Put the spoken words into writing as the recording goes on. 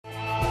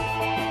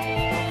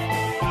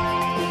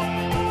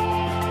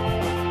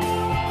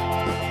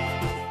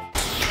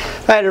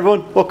Hi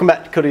everyone, welcome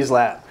back to Cody's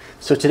Lab.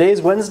 So today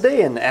is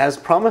Wednesday, and as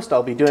promised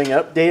I'll be doing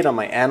an update on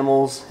my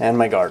animals and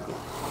my garden.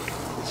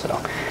 So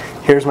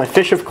here's my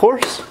fish, of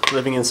course,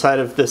 living inside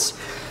of this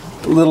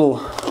little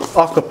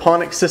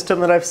aquaponic system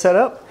that I've set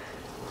up.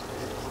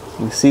 You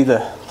can see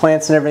the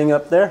plants and everything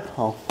up there.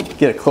 I'll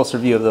get a closer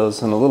view of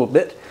those in a little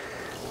bit.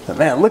 But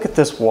man, look at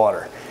this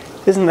water.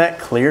 Isn't that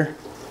clear?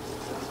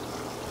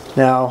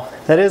 Now,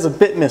 that is a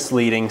bit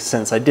misleading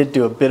since I did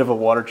do a bit of a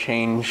water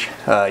change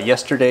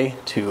yesterday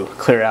to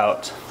clear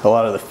out a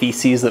lot of the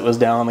feces that was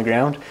down on the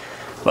ground.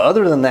 But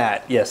other than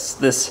that, yes,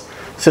 this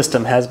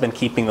system has been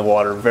keeping the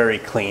water very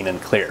clean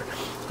and clear.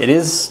 It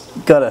is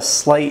got a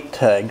slight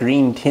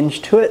green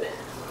tinge to it,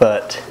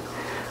 but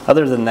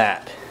other than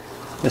that,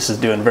 this is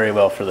doing very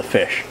well for the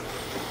fish.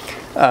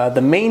 The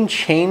main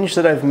change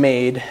that I've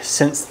made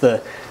since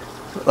the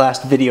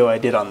last video I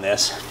did on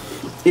this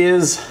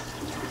is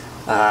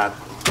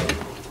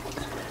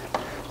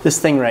this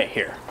thing right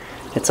here.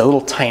 It's a little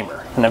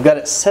timer, and I've got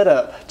it set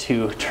up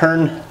to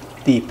turn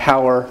the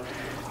power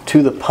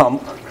to the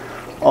pump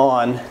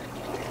on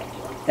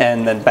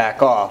and then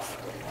back off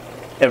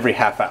every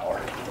half hour.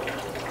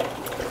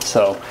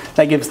 So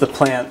that gives the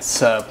plants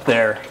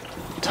their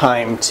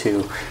time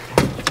to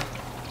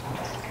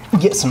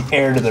get some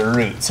air to their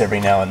roots every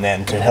now and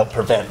then to help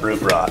prevent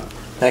root rot.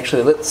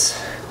 Actually,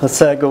 let's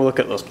go look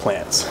at those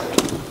plants.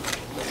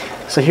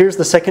 So here's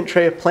the second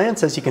tray of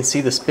plants. As you can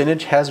see, the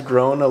spinach has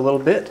grown a little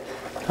bit.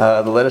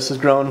 The lettuce has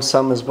grown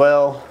some as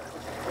well.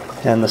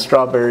 And the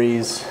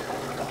strawberries,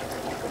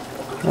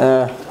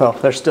 well,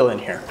 they're still in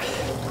here.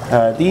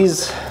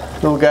 These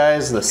little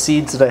guys, the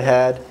seeds that I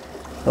had,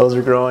 those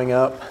are growing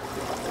up.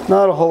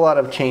 Not a whole lot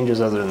of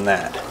changes other than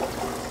that.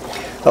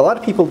 A lot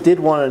of people did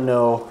want to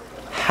know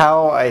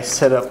how I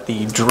set up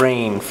the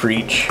drain for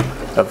each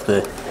of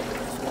the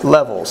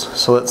levels.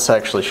 So let's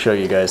actually show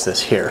you guys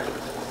this here.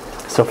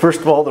 So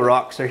first of all, the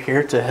rocks are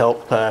here to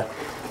help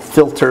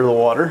filter the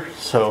water.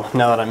 So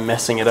now that I'm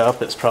messing it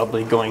up, it's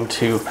probably going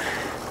to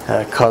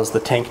cause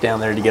the tank down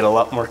there to get a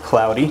lot more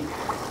cloudy.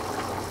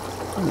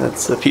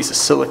 That's a piece of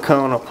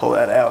silicone, I'll pull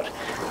that out.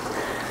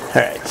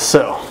 Alright,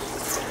 so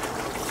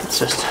let's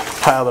just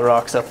pile the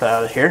rocks up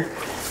out of here.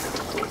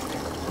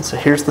 And so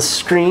here's the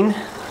screen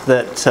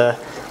that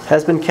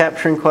has been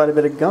capturing quite a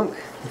bit of gunk.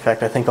 In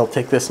fact, I think I'll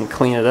take this and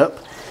clean it up.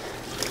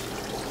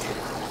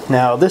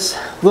 Now this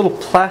little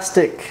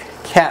plastic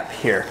cap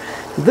here,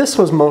 this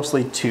was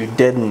mostly to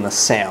deaden the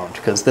sound,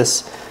 because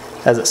this,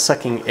 as it's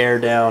sucking air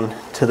down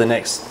to the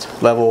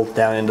next level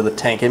down into the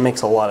tank, it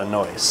makes a lot of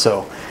noise.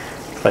 So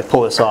if I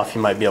pull this off,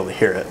 you might be able to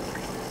hear it.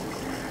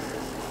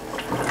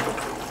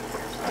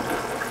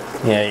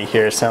 Yeah, you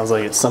hear it sounds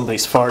like it's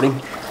somebody's farting.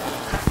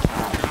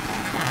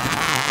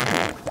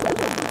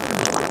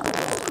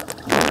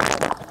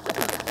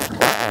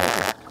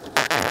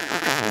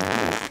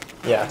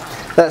 Yeah,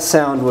 that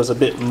sound was a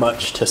bit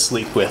much to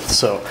sleep with,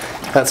 so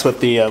that's what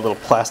the little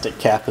plastic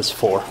cap is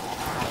for.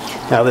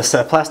 Now this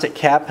plastic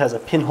cap has a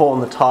pinhole in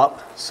the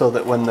top so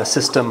that when the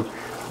system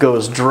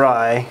goes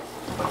dry,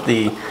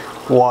 the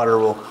water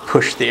will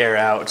push the air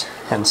out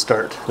and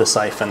start the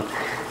siphon.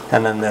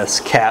 And then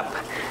this cap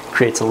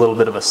creates a little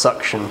bit of a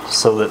suction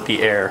so that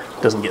the air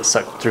doesn't get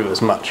sucked through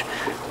as much.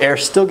 Air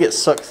still gets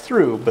sucked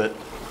through, but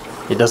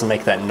it doesn't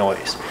make that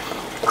noise.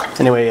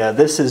 Anyway,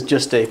 this is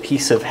just a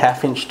piece of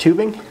 1/2-inch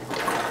tubing,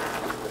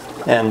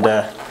 and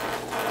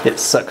it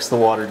sucks the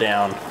water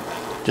down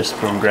just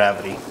from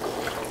gravity.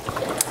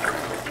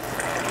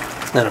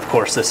 And of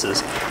course this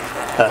is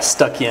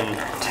stuck in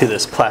to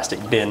this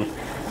plastic bin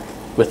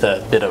with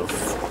a bit of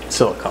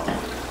silicone.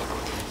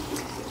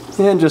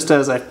 And just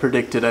as I've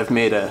predicted, I've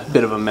made a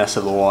bit of a mess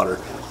of the water.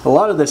 A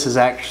lot of this is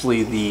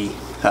actually the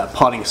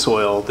potting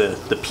soil,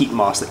 the peat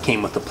moss that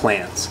came with the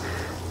plants.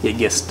 It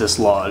gets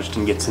dislodged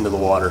and gets into the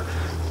water,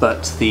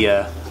 but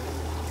the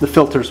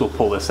filters will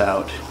pull this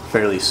out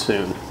fairly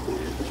soon.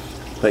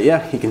 But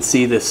yeah, you can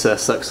see this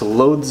sucks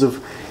loads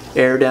of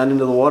air down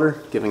into the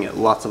water, giving it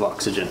lots of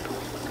oxygen.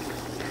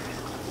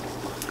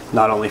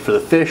 Not only for the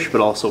fish,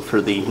 but also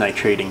for the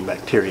nitrating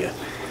bacteria.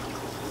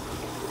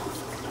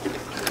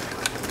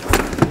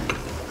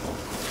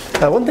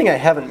 One thing I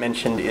haven't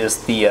mentioned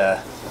is the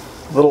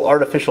little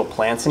artificial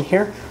plants in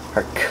here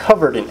are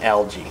covered in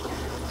algae.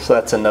 So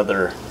that's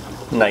another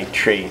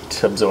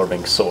nitrate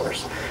absorbing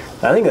source.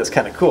 I think that's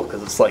kind of cool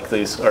because it's like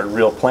these are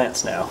real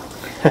plants now.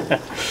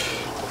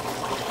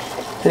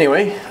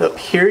 Anyway, up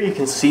here you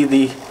can see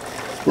the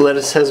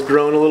lettuce has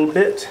grown a little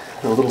bit.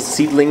 The little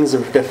seedlings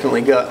have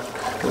definitely got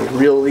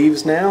real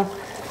leaves now.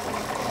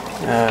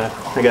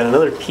 I got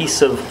another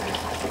piece of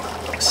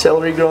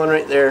celery growing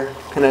right there,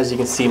 and as you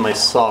can see, my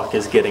sock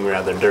is getting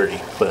rather dirty,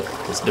 but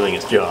it's doing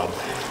its job.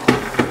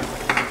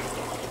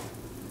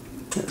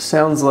 It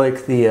sounds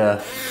like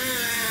the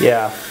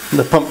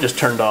pump just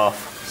turned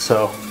off,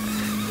 so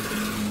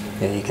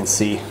yeah, you can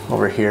see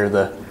over here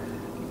the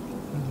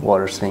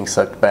water's being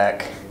sucked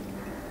back.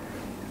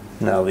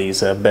 Now these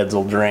beds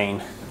will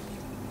drain.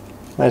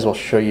 Might as well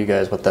show you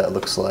guys what that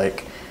looks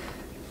like.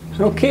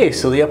 Okay,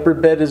 so the upper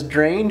bed is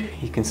drained.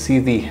 You can see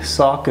the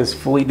sock is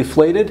fully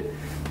deflated.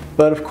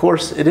 But of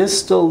course it is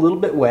still a little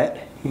bit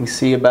wet. You can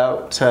see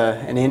about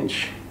an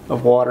inch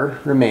of water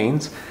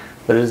remains,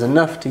 but it is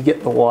enough to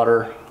get the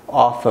water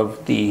off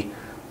of the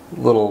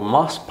little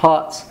moss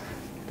pots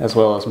as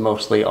well as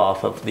mostly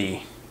off of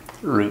the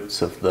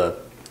roots of the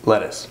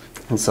lettuce.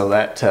 And so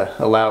that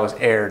allows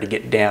air to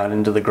get down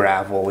into the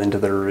gravel, into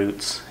the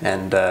roots,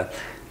 and the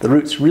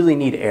roots really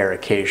need air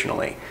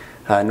occasionally.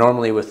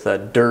 Normally with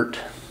dirt,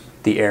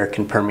 the air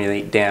can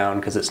permeate down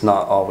because it's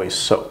not always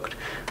soaked.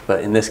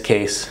 But in this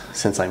case,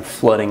 since I'm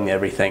flooding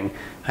everything,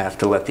 I have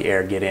to let the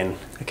air get in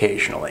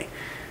occasionally.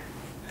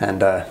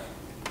 And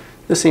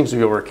this seems to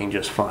be working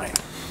just fine.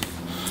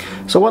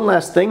 So one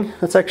last thing,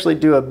 let's actually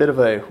do a bit of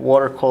a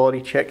water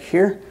quality check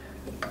here.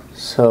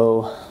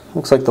 So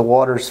looks like the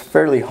water's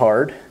fairly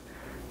hard.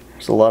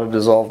 There's a lot of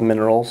dissolved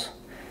minerals.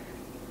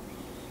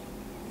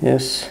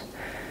 Yes,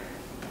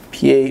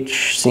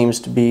 pH seems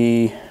to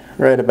be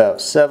right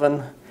about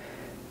 7,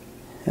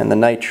 and the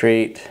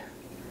nitrate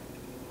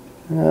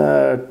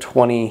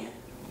 20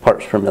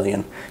 parts per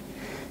million.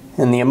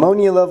 And the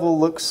ammonia level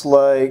looks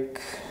like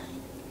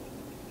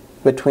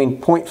between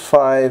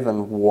 0.5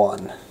 and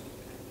 1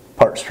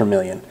 parts per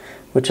million,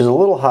 which is a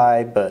little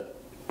high, but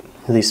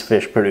these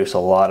fish produce a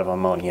lot of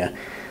ammonia.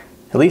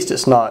 At least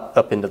it's not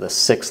up into the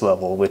 6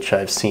 level, which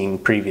I've seen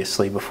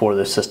previously before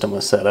this system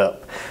was set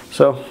up.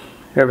 So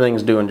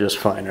everything's doing just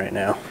fine right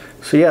now.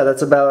 So yeah,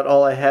 that's about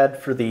all I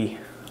had for the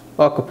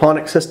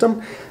aquaponic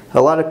system.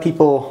 A lot of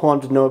people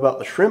wanted to know about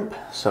the shrimp,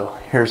 so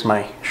here's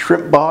my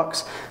shrimp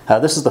box.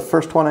 This is the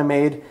first one I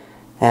made,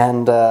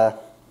 and yeah,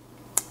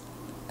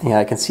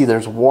 I can see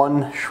there's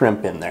 1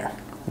 shrimp in there,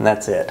 and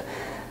that's it.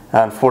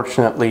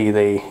 Unfortunately,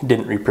 they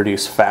didn't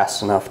reproduce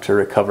fast enough to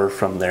recover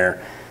from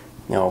their,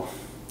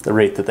 the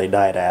rate that they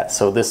died at.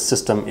 So this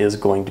system is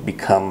going to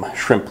become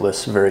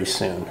shrimpless very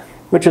soon,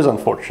 which is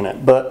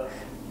unfortunate, but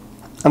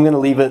I'm going to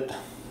leave it,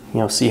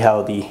 see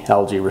how the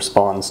algae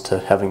responds to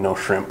having no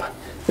shrimp.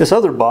 This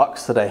other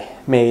box that I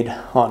made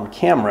on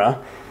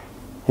camera,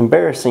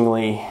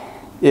 embarrassingly,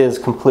 is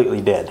completely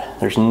dead.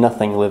 There's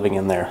nothing living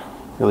in there,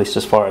 at least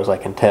as far as I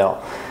can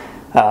tell.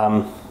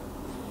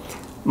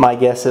 My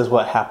guess is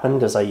what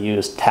happened is I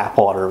used tap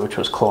water, which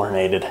was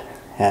chlorinated,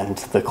 and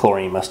the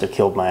chlorine must have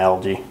killed my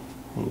algae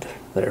and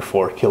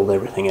therefore killed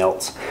everything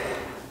else.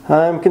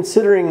 I'm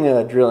considering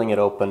drilling it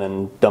open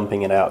and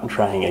dumping it out and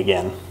trying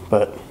again,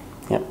 but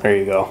yeah, there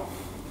you go.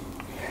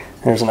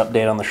 There's an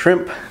update on the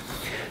shrimp.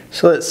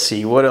 So let's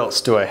see, what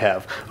else do I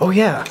have? Oh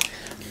yeah,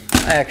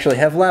 I actually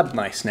have lab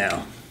mice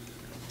now.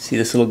 See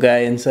this little guy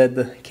inside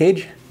the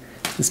cage?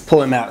 Let's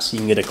pull him out so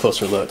you can get a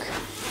closer look.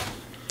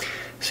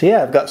 So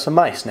yeah, I've got some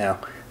mice now.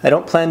 I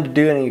don't plan to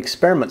do any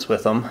experiments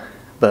with them,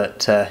 but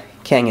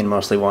Kangen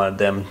mostly wanted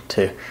them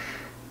to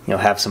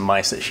have some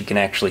mice that she can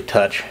actually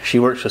touch. She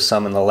works with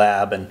some in the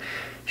lab, and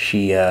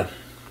she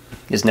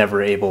is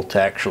never able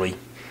to actually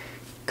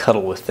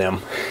cuddle with them.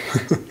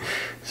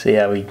 So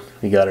yeah,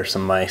 we got her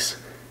some mice.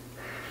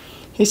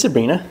 Hey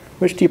Sabrina,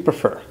 which do you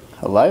prefer?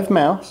 A live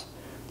mouse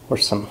or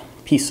some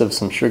piece of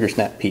some sugar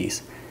snap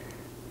peas?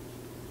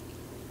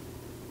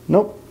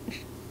 Nope.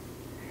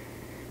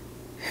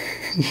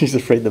 She's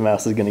afraid the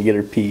mouse is going to get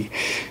her pee.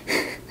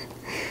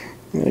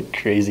 A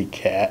crazy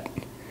cat.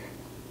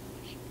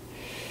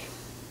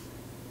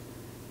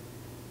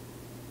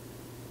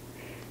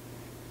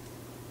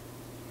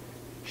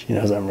 She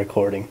knows I'm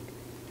recording.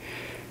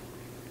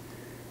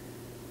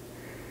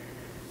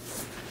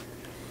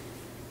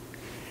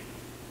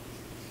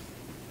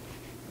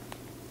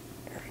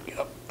 There we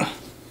go.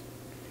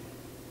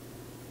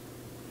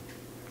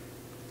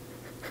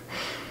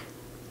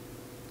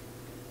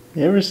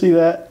 You ever see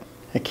that?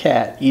 A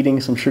cat eating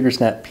some sugar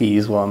snap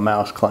peas while a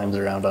mouse climbs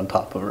around on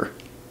top of her.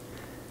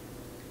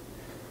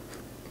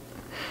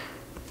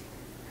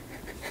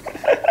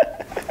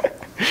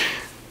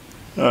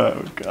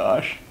 Oh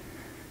gosh.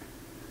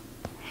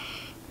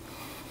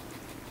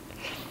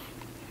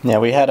 Yeah,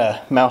 we had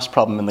a mouse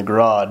problem in the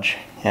garage,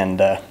 and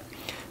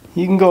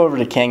you can go over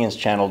to Kangen's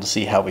channel to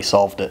see how we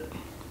solved it.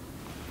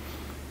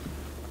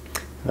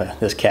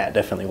 This cat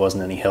definitely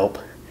wasn't any help.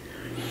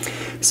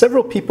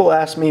 Several people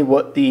asked me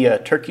what the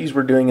turkeys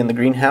were doing in the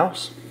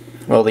greenhouse.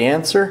 Well, the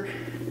answer,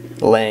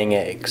 laying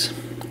eggs.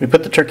 We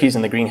put the turkeys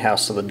in the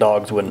greenhouse so the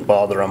dogs wouldn't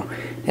bother them,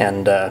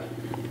 and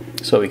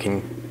so we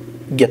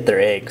can get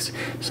their eggs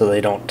so they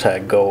don't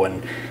go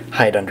and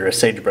hide under a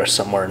sagebrush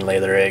somewhere and lay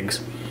their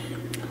eggs.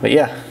 But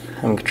yeah,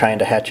 I'm trying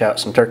to hatch out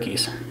some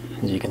turkeys,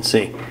 as you can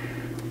see.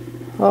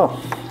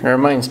 Oh, it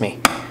reminds me,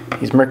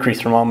 these mercury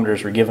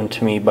thermometers were given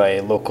to me by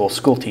a local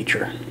school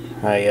teacher.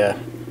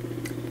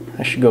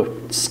 I should go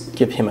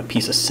give him a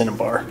piece of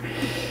cinnabar.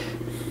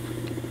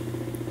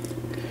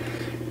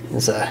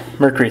 These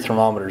mercury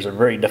thermometers are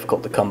very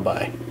difficult to come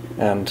by,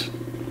 and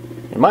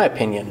in my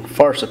opinion,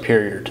 far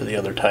superior to the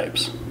other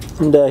types.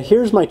 And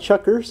here's my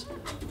chuckers.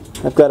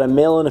 I've got a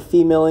male and a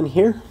female in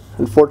here.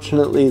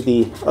 Unfortunately,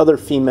 the other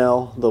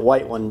female, the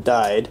white one,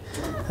 died.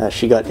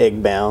 She got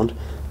egg bound,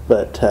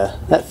 but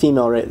that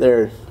female right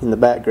there in the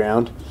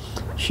background,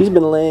 she's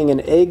been laying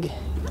an egg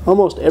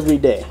almost every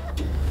day.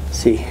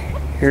 See,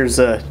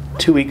 Here's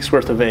 2 weeks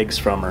worth of eggs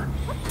from her.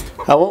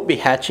 I won't be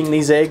hatching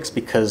these eggs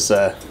because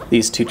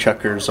these two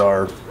chuckers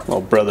are,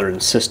 well, brother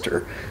and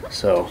sister,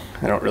 so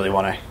I don't really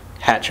want to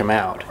hatch them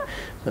out.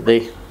 But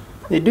they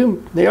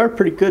are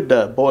pretty good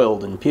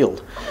boiled and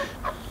peeled.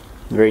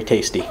 Very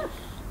tasty.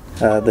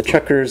 The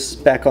chuckers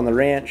back on the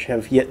ranch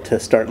have yet to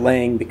start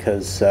laying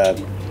because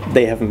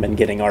they haven't been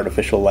getting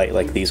artificial light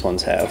like these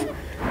ones have.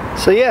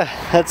 So yeah,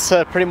 that's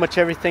pretty much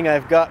everything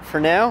I've got for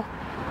now.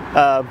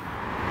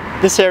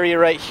 This area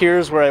right here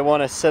is where I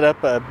want to set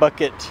up a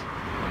bucket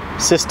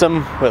system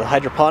with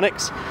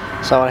hydroponics.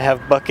 So I want to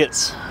have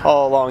buckets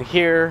all along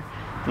here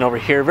and over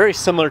here, very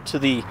similar to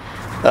the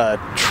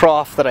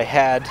trough that I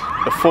had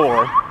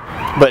before,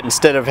 but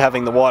instead of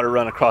having the water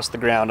run across the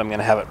ground, I'm going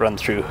to have it run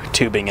through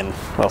tubing and,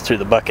 well, through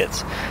the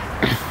buckets.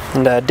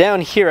 And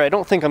down here I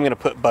don't think I'm going to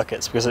put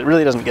buckets because it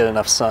really doesn't get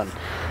enough sun,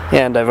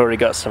 and I've already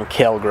got some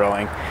kale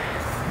growing.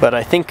 But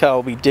I think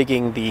I'll be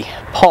digging the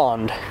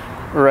pond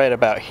right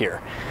about here.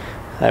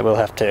 I will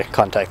have to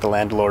contact the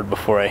landlord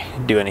before I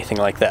do anything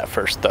like that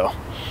first, though.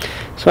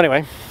 So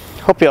anyway,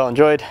 hope you all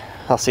enjoyed.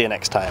 I'll see you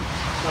next time.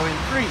 So in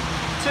 3,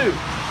 2,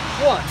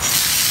 1.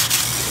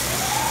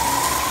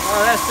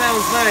 Oh, that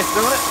sounds nice,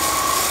 don't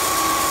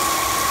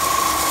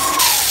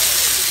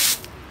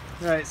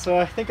it? Alright, so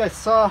I think I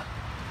saw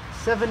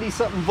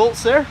 70-something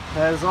volts there.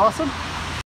 That is awesome.